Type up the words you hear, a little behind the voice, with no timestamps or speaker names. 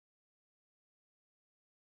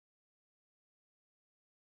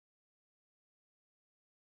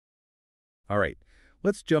All right,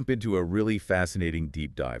 let's jump into a really fascinating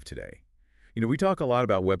deep dive today. We talk a lot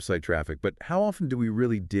about website traffic, but how often do we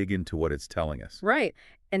really dig into what it's telling us? Right.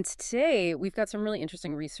 And today we've got some really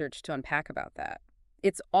interesting research to unpack about that.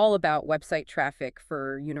 It's all about website traffic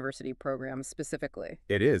for university programs specifically.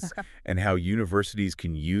 It is, and how universities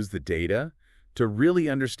can use the data to really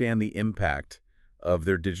understand the impact of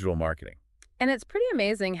their digital marketing. And it's pretty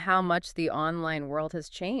amazing how much the online world has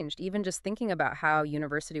changed, even just thinking about how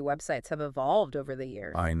university websites have evolved over the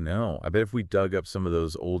years. I know. I bet if we dug up some of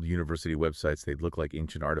those old university websites, they'd look like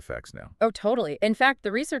ancient artifacts now. Oh, totally. In fact,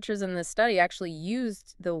 the researchers in this study actually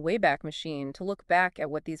used the Wayback Machine to look back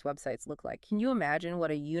at what these websites look like. Can you imagine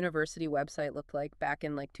what a university website looked like back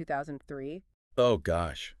in like 2003? Oh,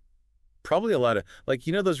 gosh. Probably a lot of, like,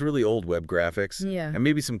 those really old web graphics Yeah. and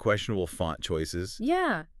maybe some questionable font choices.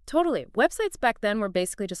 Yeah, totally. Websites back then were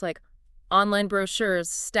basically just like online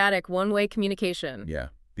brochures, static, one-way communication. Yeah.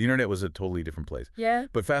 The internet was a totally different place. Yeah,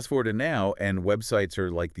 But fast forward to now, and websites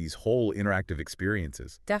are like these whole interactive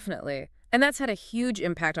experiences. definitely. And that's had a huge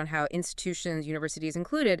impact on how institutions, universities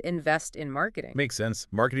included, invest in marketing. Makes sense.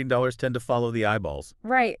 Marketing dollars tend to follow the eyeballs.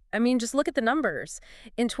 Right. I mean, just look at the numbers.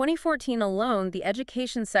 In 2014 alone, the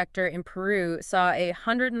education sector in Peru saw a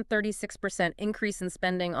 136% increase in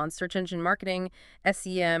spending on search engine marketing,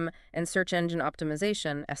 SEM, and search engine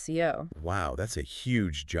optimization, SEO. Wow, that's a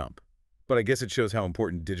huge jump. But I guess it shows how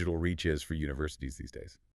important digital reach is for universities these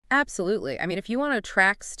days. Absolutely. I mean, if you want to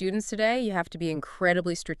attract students today, you have to be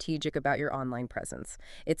incredibly strategic about your online presence.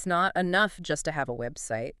 It's not enough just to have a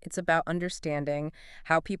website. It's about understanding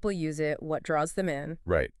how people use it, what draws them in.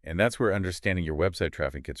 Right. And that's where understanding your website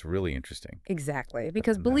traffic gets really interesting. Exactly.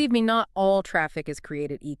 Because No. believe me, not all traffic is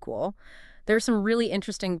created equal. There are some really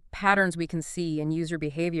interesting patterns we can see in user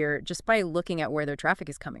behavior just by looking at where their traffic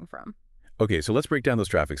is coming from. Okay, so let's break down those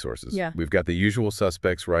traffic sources. Yeah. We've got the usual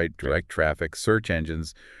suspects, right? Direct traffic, search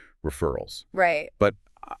engines, referrals. Right. But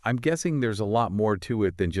I'm guessing there's a lot more to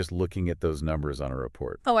it than just looking at those numbers on a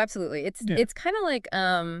report. Oh, absolutely. It's Yeah. it's kind of like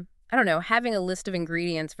I don't know, having a list of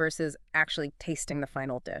ingredients versus actually tasting the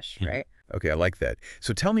final dish, Mhm. right? Okay, I like that.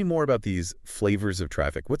 So tell me more about these flavors of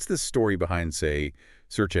traffic. What's the story behind, say,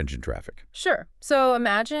 search engine traffic? Sure. So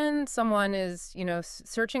imagine someone is,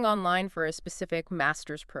 searching online for a specific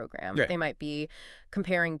master's program. Yeah. They might be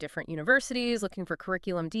comparing different universities, looking for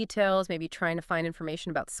curriculum details, maybe trying to find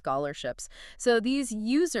information about scholarships. So these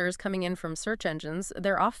users coming in from search engines,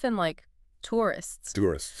 they're often like tourists.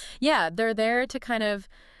 Tourists. Yeah, they're there to kind of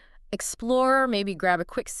explore, maybe grab a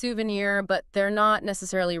quick souvenir, but they're not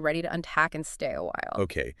necessarily ready to unpack and stay a while.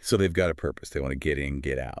 Okay, so they've got a purpose. They want to get in,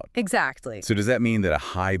 get out. Exactly. So does that mean that a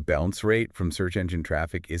high bounce rate from search engine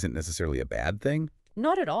traffic isn't necessarily a bad thing?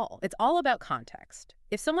 Not at all. It's all about context.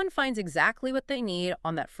 If someone finds exactly what they need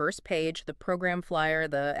on that first page, the program flyer,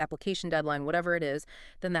 the application deadline, whatever it is,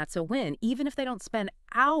 then that's a win, even if they don't spend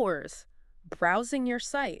hours browsing your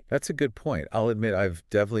site. That's a good point. I'll admit I've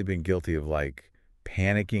definitely been guilty of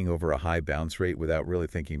panicking over a high bounce rate without really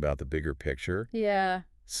thinking about the bigger picture. Yeah.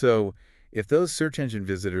 So if those search engine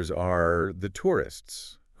visitors are the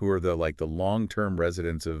tourists who are the long-term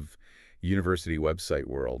residents of university website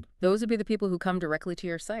world, Those would be the people who come directly to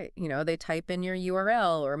your site. They type in your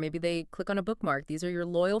URL or maybe they click on a bookmark. These are your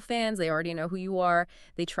loyal fans. They already know who you are.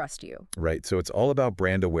 They trust you. right? So it's all about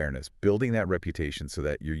brand awareness, building that reputation so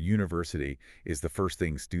that your university is the first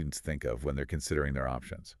thing students think of when they're considering their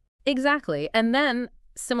options. Exactly. And then,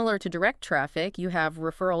 similar to direct traffic, you have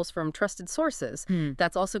referrals from trusted sources.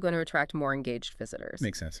 That's also going to attract more engaged visitors.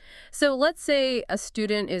 Makes sense. So let's say a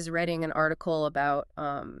student is writing an article about,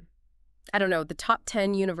 I don't know, the top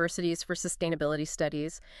 10 universities for sustainability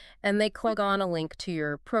studies, and they click on a link to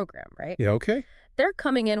your program, right? Yeah, okay. They're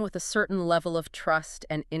coming in with a certain level of trust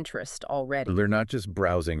and interest already. They're not just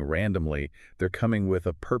browsing randomly. They're coming with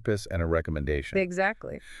a purpose and a recommendation.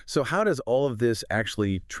 Exactly. So how does all of this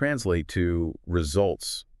actually translate to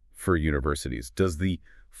results for universities? Does the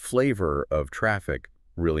flavor of traffic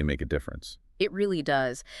really make a difference? It really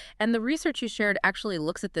does. And the research you shared actually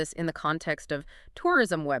looks at this in the context of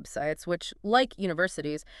tourism websites, which, like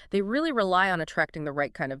universities, they really rely on attracting the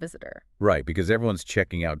right kind of visitor. Right, because everyone's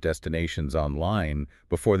checking out destinations online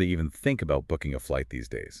before they even think about booking a flight these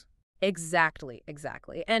days. Exactly,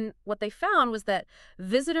 exactly. And what they found was that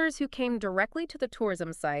visitors who came directly to the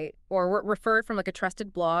tourism site or were referred from like a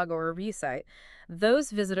trusted blog or a review site, those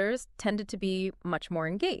visitors tended to be much more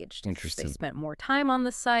engaged. Interesting. They spent more time on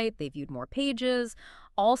the site, they viewed more pages,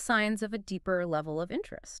 all signs of a deeper level of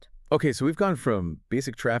interest. Okay, so we've gone from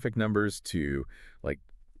basic traffic numbers to like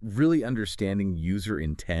really understanding user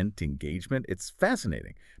intent, engagement. It's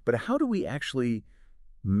fascinating. But how do we actually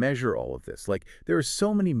measure all of this? Like, there are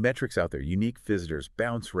so many metrics out there: unique visitors,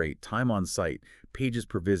 bounce rate, time on site, pages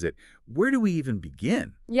per visit. Where do we even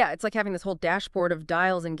begin? Yeah, it's like having this whole dashboard of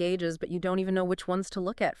dials and gauges, but you don't even know which ones to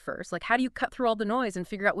look at first. Like, how do you cut through all the noise and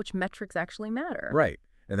figure out which metrics actually matter? Right.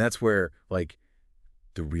 And that's where, like,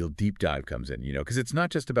 the real deep dive comes in, because it's not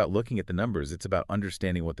just about looking at the numbers, it's about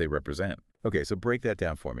understanding what they represent. Okay, so break that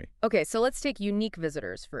down for me. Okay, so let's take unique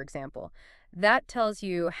visitors, for example. That tells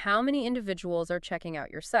you how many individuals are checking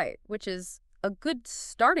out your site, which is a good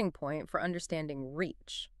starting point for understanding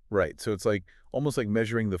reach. Right, so it's like almost like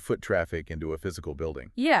measuring the foot traffic into a physical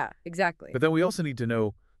building. Yeah, exactly. But then we also need to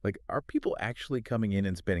know, like, are people actually coming in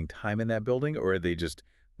and spending time in that building, or are they just,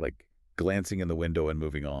 like, glancing in the window and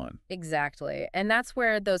moving on? Exactly. And that's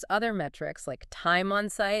where those other metrics like time on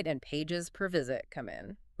site and pages per visit come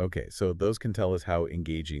in. Okay, so those can tell us how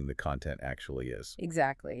engaging the content actually is.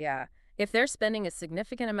 Exactly, yeah. If they're spending a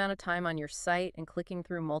significant amount of time on your site and clicking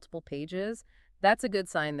through multiple pages, that's a good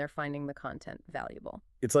sign they're finding the content valuable.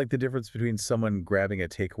 It's like the difference between someone grabbing a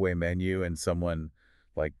takeaway menu and someone,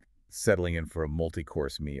 like, settling in for a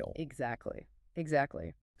multi-course meal. Exactly.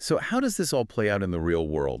 Exactly. So how does this all play out in the real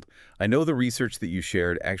world? I know the research that you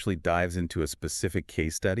shared actually dives into a specific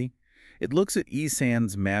case study. It looks at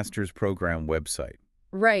ESAN's master's program website.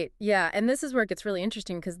 Right, yeah. And this is where it gets really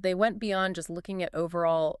interesting because they went beyond just looking at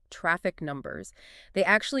overall traffic numbers. They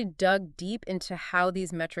actually dug deep into how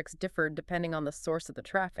these metrics differed depending on the source of the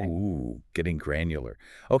traffic. Ooh, getting granular.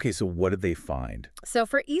 Okay, so what did they find? So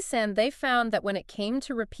for ESAN, they found that when it came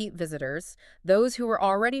to repeat visitors, those who were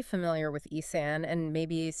already familiar with ESAN and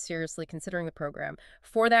maybe seriously considering the program,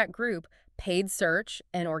 for that group, paid search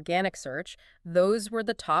and organic search, those were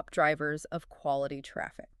the top drivers of quality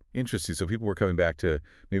traffic. Interesting. So people were coming back to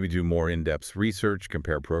maybe do more in-depth research,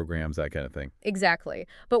 compare programs, that kind of thing. Exactly.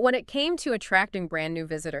 But when it came to attracting brand new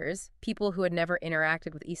visitors, people who had never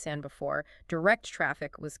interacted with ESAN before, direct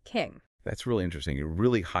traffic was king. That's really interesting. It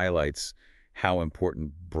really highlights how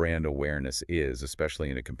important brand awareness is, especially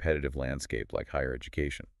in a competitive landscape like higher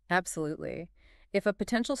education. Absolutely. If a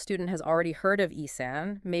potential student has already heard of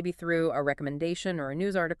ESAN, maybe through a recommendation or a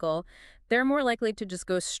news article, they're more likely to just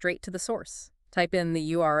go straight to the source. Type in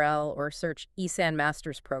the URL or search ESAN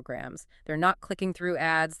Master's Programs. They're not clicking through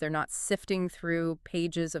ads. They're not sifting through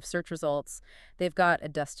pages of search results. They've got a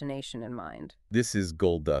destination in mind. This is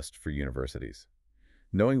gold dust for universities.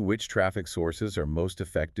 Knowing which traffic sources are most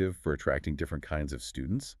effective for attracting different kinds of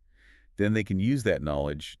students, then they can use that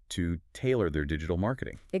knowledge to tailor their digital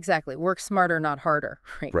marketing. Exactly. Work smarter, not harder,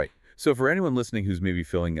 right? Right. So for anyone listening who's maybe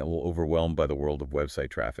feeling a little overwhelmed by the world of website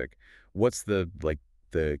traffic, what's the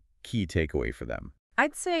key takeaway for them?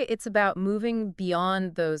 I'd say it's about moving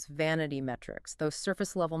beyond those vanity metrics, those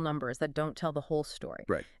surface level numbers that don't tell the whole story.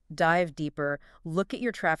 Right. Dive deeper, look at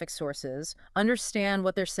your traffic sources, understand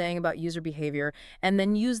what they're saying about user behavior, and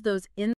then use those